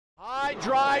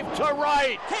Drive to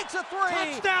right. Takes a three.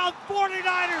 Touchdown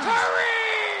 49ers. Curry!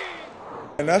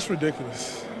 And that's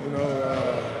ridiculous. You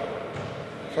know,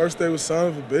 first they was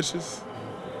sons of bitches.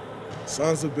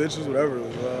 Sons of bitches, whatever it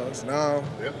was. Now,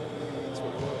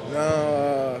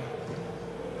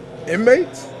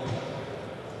 inmates?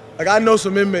 Like, I know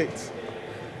some inmates.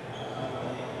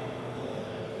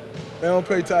 They don't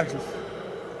pay taxes.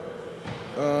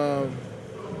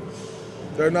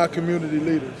 They're not community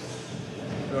leaders.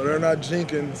 You know, they're not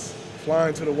Jenkins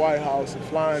flying to the White House and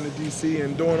flying to DC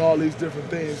and doing all these different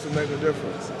things to make a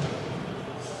difference.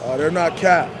 They're not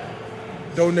Cap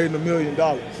donating $1 million.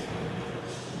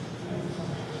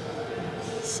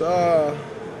 So,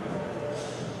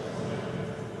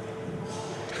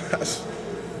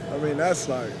 that's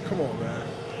like, come on, man.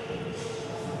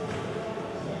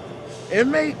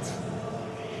 Inmates?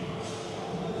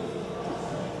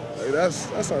 Like,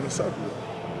 that's unacceptable.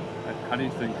 How do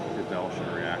you think Goodell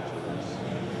should react to this,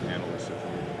 handle this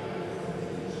situation?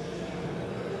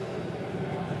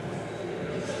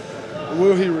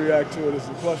 Will he react to it is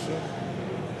the question.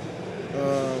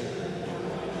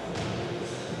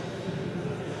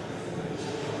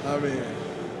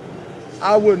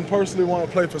 I wouldn't personally want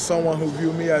to play for someone who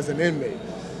viewed me as an inmate,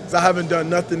 because I haven't done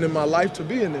nothing in my life to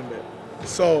be an inmate.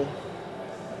 So,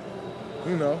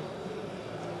 you know,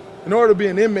 in order to be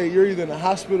an inmate, you're either in a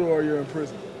hospital or you're in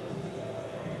prison.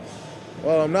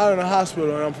 Well, I'm not in a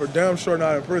hospital, and I'm for damn sure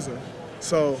not in prison.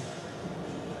 So,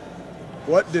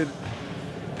 what did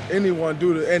anyone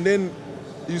do to? And then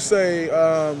you say, you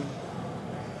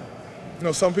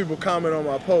know, some people comment on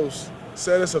my post,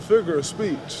 said it's a figure of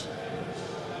speech.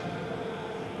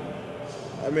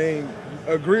 I mean,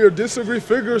 agree or disagree,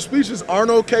 figure of speeches aren't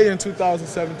okay in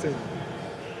 2017.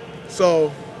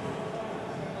 So,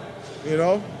 you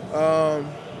know,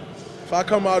 if I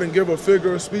come out and give a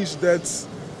figure of speech that's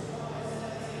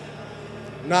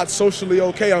not socially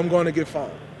okay, I'm going to get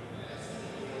fined.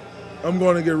 I'm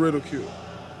going to get ridiculed.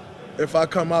 If I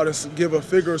come out and give a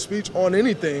figure of speech on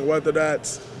anything, whether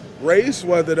that's race,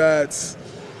 whether that's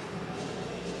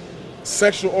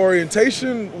sexual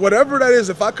orientation, whatever that is,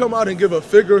 if I come out and give a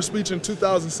figure of speech in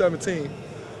 2017,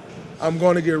 I'm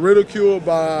going to get ridiculed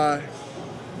by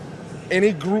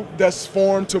any group that's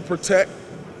formed to protect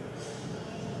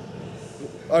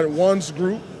one's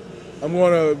group. I'm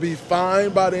going to be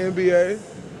fined by the NBA.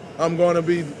 I'm going to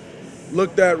be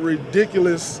looked at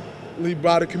ridiculously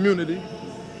by the community.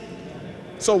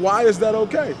 So why is that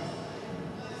okay?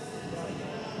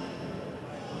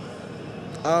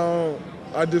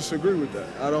 I disagree with that.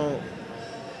 I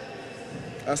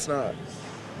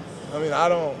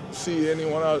don't see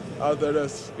anyone out there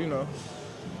that's, you know,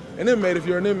 an inmate. If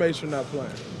you're an inmate, you're not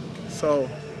playing. So,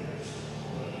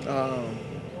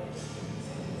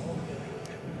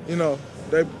 you know,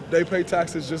 they pay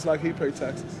taxes just like he paid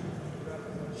taxes.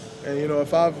 And, you know,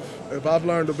 if I've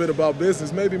learned a bit about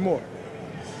business, maybe more.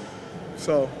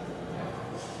 So,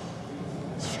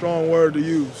 it's a strong word to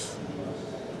use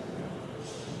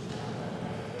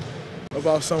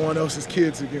about someone else's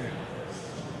kids again.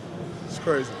 It's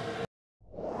crazy.